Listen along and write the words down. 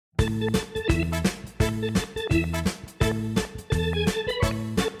Good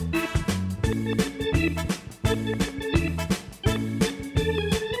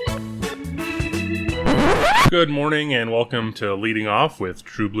morning and welcome to Leading Off with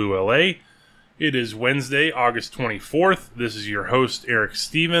True Blue LA. It is Wednesday, August 24th. This is your host, Eric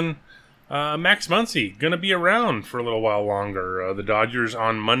Steven. Max Muncy, going to be around for a little while longer. The Dodgers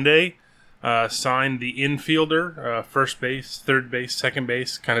on Monday signed the infielder, first base, third base, second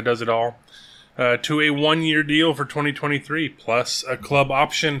base, kind of does it all, to a one-year deal for 2023, plus a club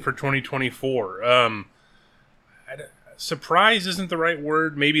option for 2024. Surprise isn't the right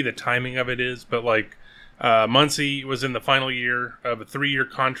word. Maybe the timing of it is, but Muncy was in the final year of a 3-year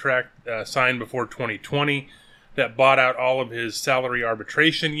contract signed before 2020 that bought out all of his salary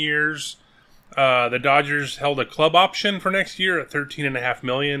arbitration years. The Dodgers held a club option for next year at $13.5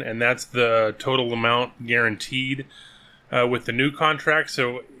 million, and that's the total amount guaranteed with the new contract.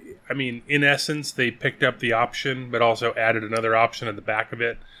 So, I mean, in essence, they picked up the option, but also added another option at the back of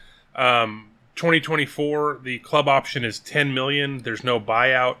it. 2024, the club option is $10 million. There's no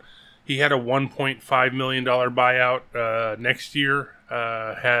buyout. He had a $1.5 million buyout next year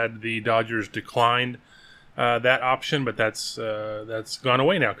had the Dodgers declined that option, but that's gone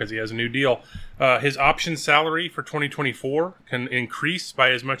away now because he has a new deal. His option salary for 2024 can increase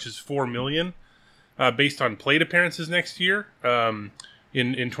by as much as $4 million based on plate appearances next year in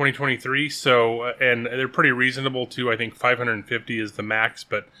 2023. So, and they're pretty reasonable too. I think 550 is the max,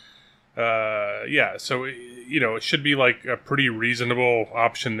 but so, it should be like a pretty reasonable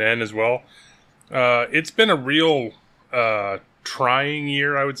option then as well. It's been a real trying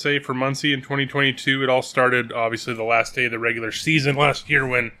year, I would say, for Muncy in 2022. It all started, obviously, the last day of the regular season last year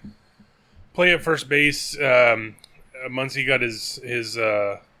when play at first base, Muncy got his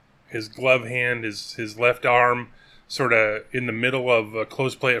glove hand, his left arm sort of in the middle of a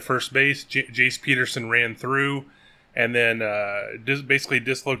close play at first base. Jace Peterson ran through and then basically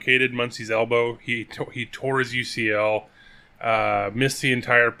dislocated Muncy's elbow. He tore his UCL, missed the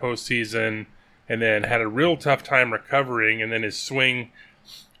entire postseason, and then had a real tough time recovering. And then his swing,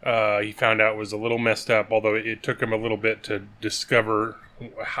 he found out was a little messed up, although it took him a little bit to discover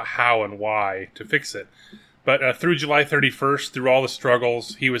how and why to fix it. But through July 31st, through all the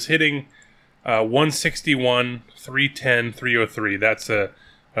struggles, he was hitting 161, 310, 303. It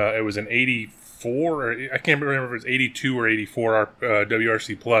was an 84. I can't remember if it was 82 or 84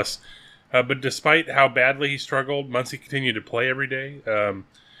 WRC plus. But despite how badly he struggled, Muncy continued to play every day.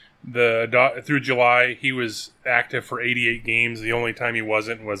 Through July, he was active for 88 games. The only time he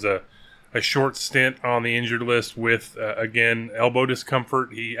wasn't was a short stint on the injured list with, again, elbow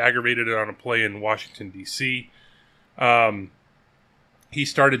discomfort. He aggravated it on a play in Washington, D.C. He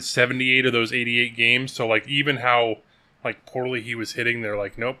started 78 of those 88 games. So, even how poorly he was hitting, they're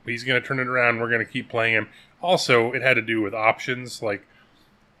like, nope, he's going to turn it around. We're going to keep playing him. Also, it had to do with options.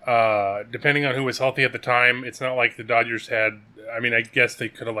 Depending on who was healthy at the time, it's not like the Dodgers had, I guess they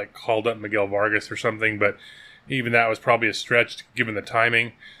could have called up Miguel Vargas or something, but even that was probably a stretch given the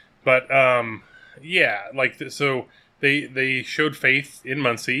timing. But, so they showed faith in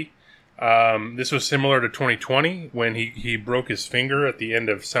Muncy. This was similar to 2020 when he broke his finger at the end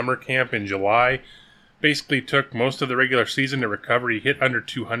of summer camp in July. Basically took most of the regular season to recover. He hit under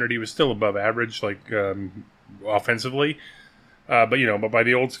 200. He was still above average, offensively. But by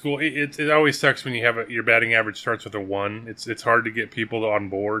the old school, it always sucks when you have your batting average starts with a 1. It's hard to get people on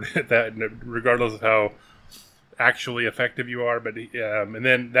board that, regardless of how actually effective you are. But and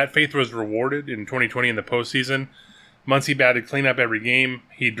then that faith was rewarded in 2020 in the postseason. Muncy batted cleanup every game.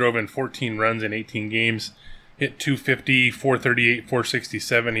 He drove in 14 runs in 18 games. Hit 250, 438,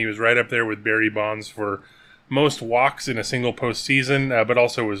 467. He was right up there with Barry Bonds for most walks in a single postseason, but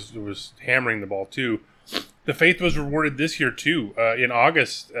also was hammering the ball too. The faith was rewarded this year too. In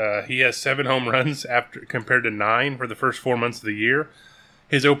August, he has 7 home runs compared to 9 for the first 4 months of the year.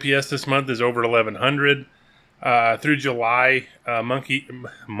 His OPS this month is over 1,100. Through July, Muncy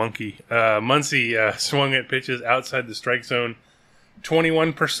swung at pitches outside the strike zone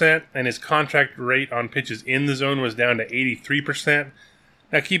 21%, and his contact rate on pitches in the zone was down to 83%.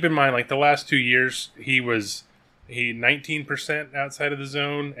 Now, keep in mind, the last 2 years, he 19% outside of the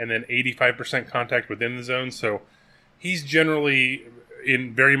zone, and then 85% contact within the zone. So he's generally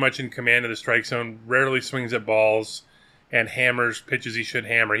very much in command of the strike zone. Rarely swings at balls and hammers pitches he should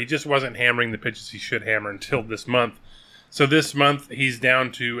hammer. He just wasn't hammering the pitches he should hammer until this month. So this month, he's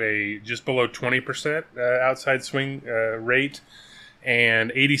down to a just below 20% outside swing rate. And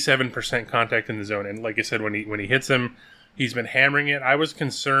 87% contact in the zone. And like I said, when he hits him, he's been hammering it. I was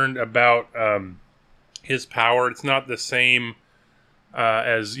concerned about his power. It's not the same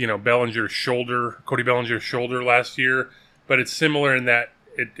as Cody Bellinger's shoulder last year, but it's similar in that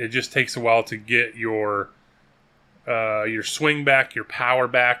it just takes a while to get your swing back, your power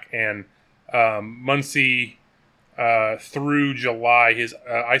back, and Muncy through July, his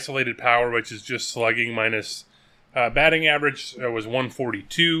isolated power, which is just slugging minus batting average, was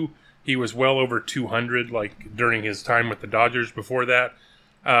 142. He was well over 200 like during his time with the Dodgers before that.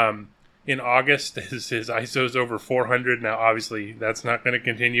 In August, his ISO's over 400. Now, obviously, that's not going to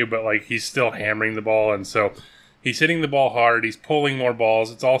continue, but like he's still hammering the ball, and so he's hitting the ball hard. He's pulling more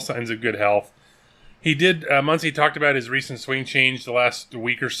balls. It's all signs of good health. He did. Muncy talked about his recent swing change the last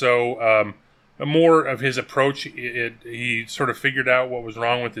week or so. More of his approach. He sort of figured out what was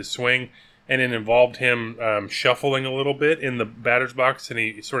wrong with his swing, and it involved him shuffling a little bit in the batter's box, and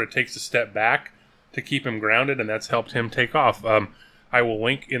he sort of takes a step back to keep him grounded, and that's helped him take off. I will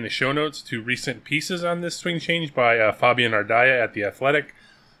link in the show notes to recent pieces on this swing change by Fabian Ardaya at The Athletic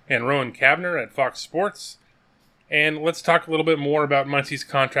and Rowan Cavner at Fox Sports. And let's talk a little bit more about Muncy's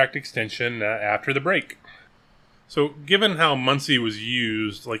contract extension after the break. So given how Muncy was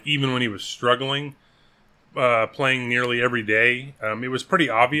used, like even when he was struggling, playing nearly every day, it was pretty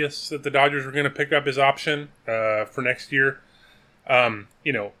obvious that the Dodgers were going to pick up his option for next year.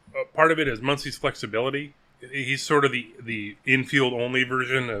 Part of it is Muncy's flexibility. He's sort of the infield-only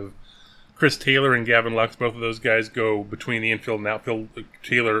version of Chris Taylor and Gavin Lux. Both of those guys go between the infield and outfield.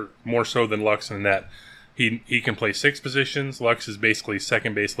 Taylor more so than Lux in that he can play 6 positions. Lux is basically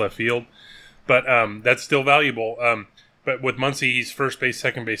second base, left field. But that's still valuable. But with Muncy, he's first base,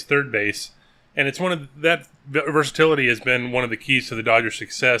 second base, third base. And it's that versatility has been one of the keys to the Dodgers'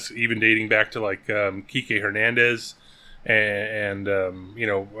 success, even dating back to like Kike Hernandez. And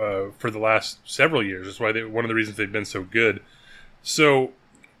for the last several years. That's why one of the reasons they've been so good. So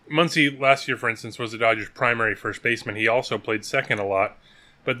Muncy last year, for instance, was the Dodgers' primary first baseman. He also played second a lot.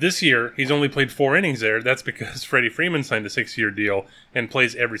 But this year, he's only played 4 innings there. That's because Freddie Freeman signed a 6-year deal and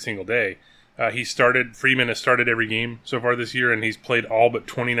plays every single day. Freeman has started every game so far this year, and he's played all but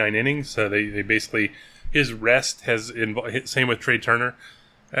 29 innings. So they basically, his rest has involved, same with Trey Turner.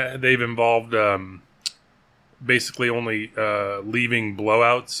 They've involved basically only leaving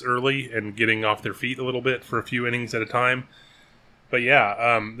blowouts early and getting off their feet a little bit for a few innings at a time. But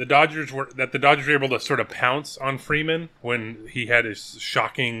yeah, the Dodgers were able to sort of pounce on Freeman when he had his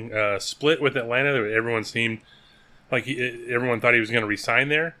shocking split with Atlanta. Everyone seemed like everyone thought he was going to resign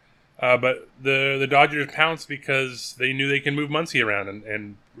there. But the Dodgers pounced because they knew they can move Muncy around,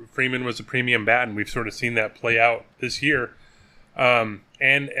 and Freeman was a premium bat, and we've sort of seen that play out this year. And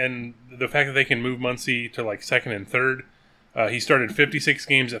the fact that they can move Muncy to like second and third. He started 56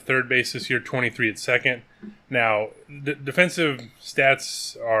 games at third base this year, 23 at second. Now, defensive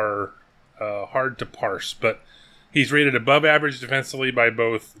stats are hard to parse, but he's rated above average defensively by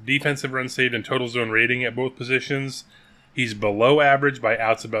both defensive runs saved and total zone rating at both positions. He's below average by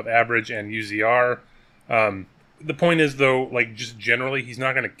outs above average and UZR. The point is, though, like just generally, he's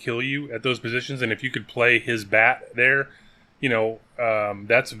not going to kill you at those positions, and if you could play his bat there,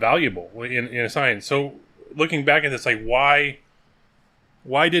 that's valuable in a sign. So looking back at this, like why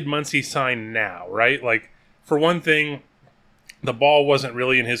did Muncy sign now, right? Like for one thing, the ball wasn't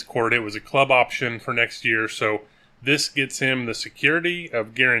really in his court. It was a club option for next year. So this gets him the security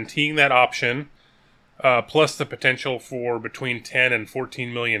of guaranteeing that option, plus the potential for between 10 and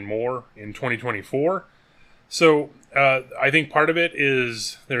 14 million more in 2024. So I think part of it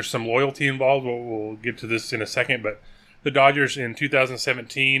is there's some loyalty involved. We'll get to this in a second, but the Dodgers in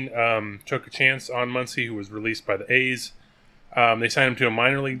 2017 took a chance on Muncy, who was released by the A's. They signed him to a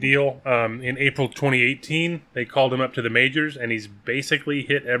minor league deal. In April 2018, they called him up to the majors, and he's basically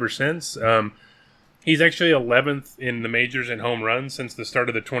hit ever since. He's actually 11th in the majors in home runs since the start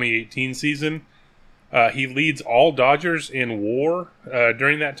of the 2018 season. He leads all Dodgers in WAR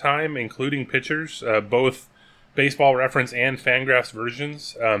during that time, including pitchers, both Baseball Reference and Fangraphs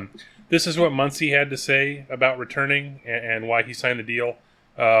versions. This is what Muncy had to say about returning and why he signed the deal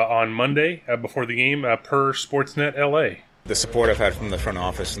on Monday before the game per Sportsnet LA. The support I've had from the front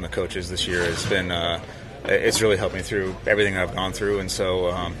office and the coaches this year has been it's really helped me through everything I've gone through, and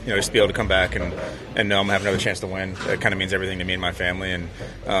so just to be able to come back and know I'm having another chance to win, it kind of means everything to me and my family. And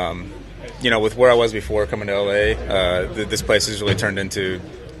with where I was before coming to LA, this place has really turned into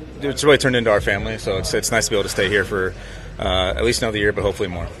our family. So it's nice to be able to stay here for at least another year, but hopefully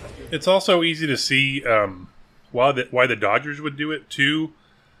more. It's also easy to see why the Dodgers would do it too.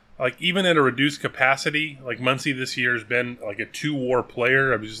 Like even at a reduced capacity, like Muncy this year has been like a 2-WAR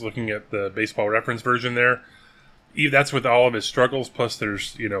player. I was just looking at the Baseball Reference version there. That's with all of his struggles. Plus,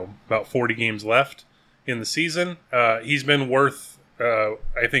 there's about 40 games left in the season. He's been worth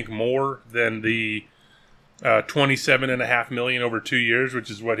I think more than the $27.5 million over 2 years, which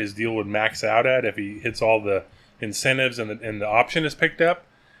is what his deal would max out at if he hits all the incentives and the option is picked up.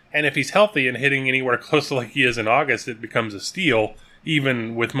 And if he's healthy and hitting anywhere close to like he is in August, it becomes a steal,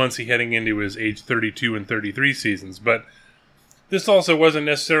 even with Muncy heading into his age 32 and 33 seasons. But this also wasn't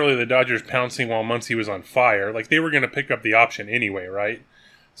necessarily the Dodgers pouncing while Muncy was on fire. Like, they were going to pick up the option anyway, right?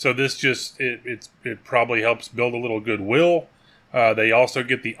 So this just, it probably helps build a little goodwill. They also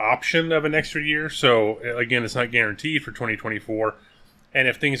get the option of an extra year. So, again, it's not guaranteed for 2024. And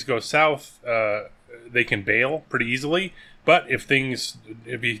if things go south, they can bail pretty easily. But if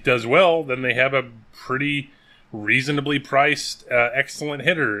he does well, then they have a pretty reasonably priced, excellent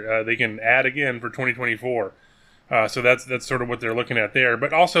hitter they can add again for 2024. So that's sort of what they're looking at there.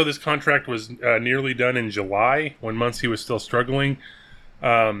 But also, this contract was nearly done in July when Muncy was still struggling.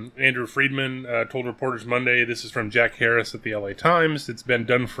 Andrew Friedman told reporters Monday, this is from Jack Harris at the LA Times, it's been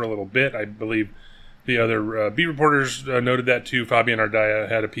done for a little bit. I believe the other beat reporters noted that too. Fabian Ardaya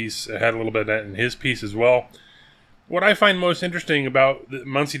had a little bit of that in his piece as well. What I find most interesting about the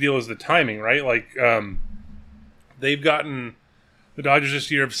Muncy deal is the timing, right? Like, they've gotten, the Dodgers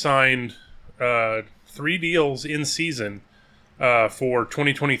this year have signed 3 deals in season for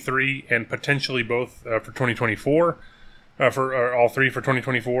 2023 and potentially both for 2024. For all 3 for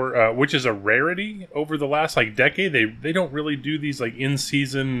 2024, which is a rarity over the last decade. They don't really do these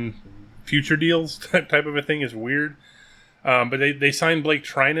in-season future deals type of a thing. Is weird. But they signed Blake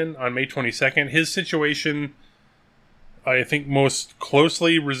Treinen on May 22nd. His situation, I think, most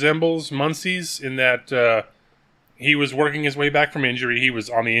closely resembles Muncy's in that he was working his way back from injury. He was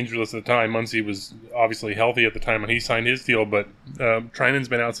on the injury list at the time. Muncy was obviously healthy at the time when he signed his deal, but Treinen's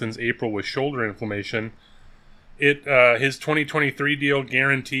been out since April with shoulder inflammation. His 2023 deal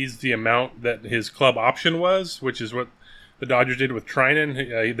guarantees the amount that his club option was, which is what the Dodgers did with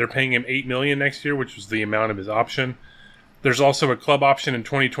Treinen. They're paying him $8 million next year, which was the amount of his option. There's also a club option in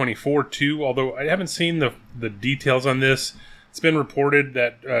 2024 too, although I haven't seen the details on this. It's been reported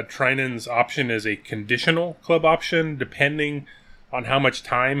that Treinen's option is a conditional club option, depending on how much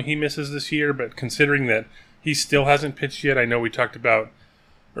time he misses this year. But considering that he still hasn't pitched yet, I know we talked about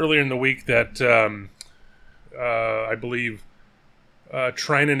earlier in the week that I believe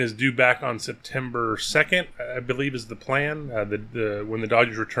Treinen is due back on September 2nd, I believe is the plan. When the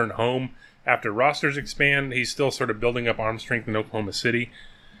Dodgers return home after rosters expand, he's still sort of building up arm strength in Oklahoma City.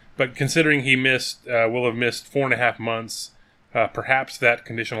 But considering he will have missed 4.5 months, perhaps that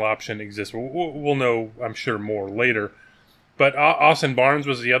conditional option exists. We'll know, I'm sure, more later. But Austin Barnes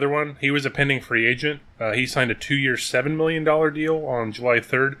was the other one. He was a pending free agent. He signed a 2-year, $7 million deal on July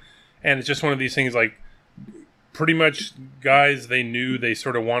 3rd. And it's just one of these things pretty much guys they knew they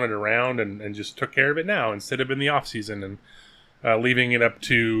sort of wanted around and just took care of it now instead of in the offseason and leaving it up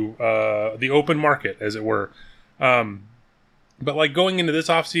to the open market, as it were. But going into this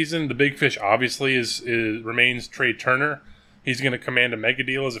offseason, the big fish obviously remains Trey Turner. He's going to command a mega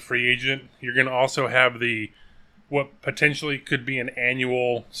deal as a free agent. You're going to also have what potentially could be an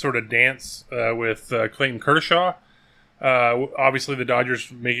annual sort of dance with Clayton Kershaw. Obviously, the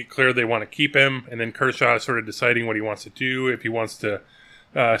Dodgers make it clear they want to keep him, and then Kershaw is sort of deciding what he wants to do, if he wants to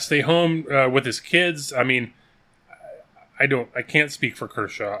stay home with his kids. I mean, I can't speak for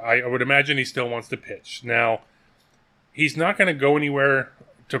Kershaw. I would imagine he still wants to pitch. Now, he's not going to go anywhere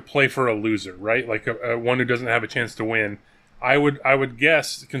to play for a loser, right? Like one who doesn't have a chance to win. I would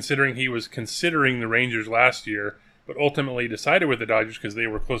guess, considering he was considering the Rangers last year, but ultimately decided with the Dodgers because they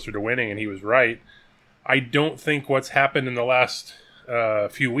were closer to winning, and he was right. I don't think what's happened in the last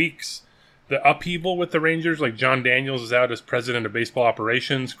few weeks, the upheaval with the Rangers, like John Daniels is out as president of baseball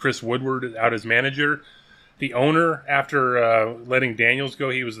operations, Chris Woodward is out as manager. The owner, after letting Daniels go,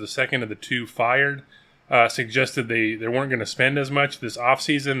 he was the second of the 2 fired, suggested they weren't going to spend as much this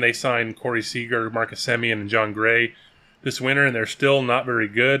offseason. They signed Corey Seager, Marcus Semien, and John Gray this winter, and they're still not very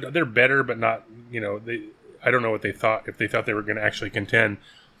good. They're better, but not, I don't know what they thought, if they thought they were going to actually contend.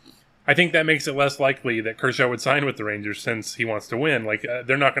 I think that makes it less likely that Kershaw would sign with the Rangers since he wants to win.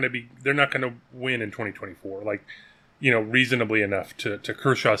 They're not going to win in 2024. Reasonably enough to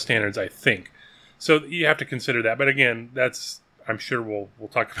Kershaw's standards, I think. So you have to consider that. But again, I'm sure we'll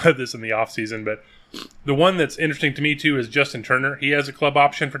talk about this in the offseason. But the one that's interesting to me too is Justin Turner. He has a club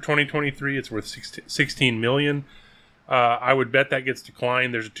option for 2023. It's worth $16 million. I would bet that gets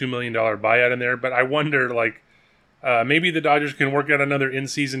declined. There's a $2 million buyout in there. But I wonder, maybe the Dodgers can work out another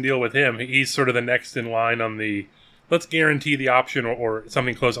in-season deal with him. He's sort of the next in line on the let's guarantee the option or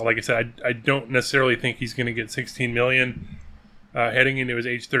something close. Like I said, I don't necessarily think he's going to get $16 million heading into his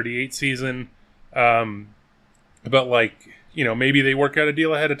age 38 season. But maybe they work out a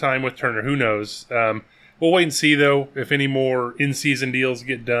deal ahead of time with Turner. Who knows? We'll wait and see, though, if any more in-season deals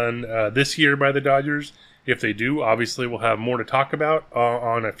get done this year by the Dodgers. If they do, obviously we'll have more to talk about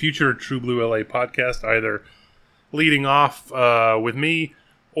on a future True Blue LA podcast, either leading off with me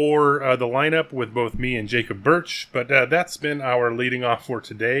or the lineup with both me and Jacob Birch. But that's been our leading off for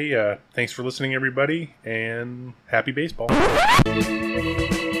today. Thanks for listening, everybody, and happy baseball.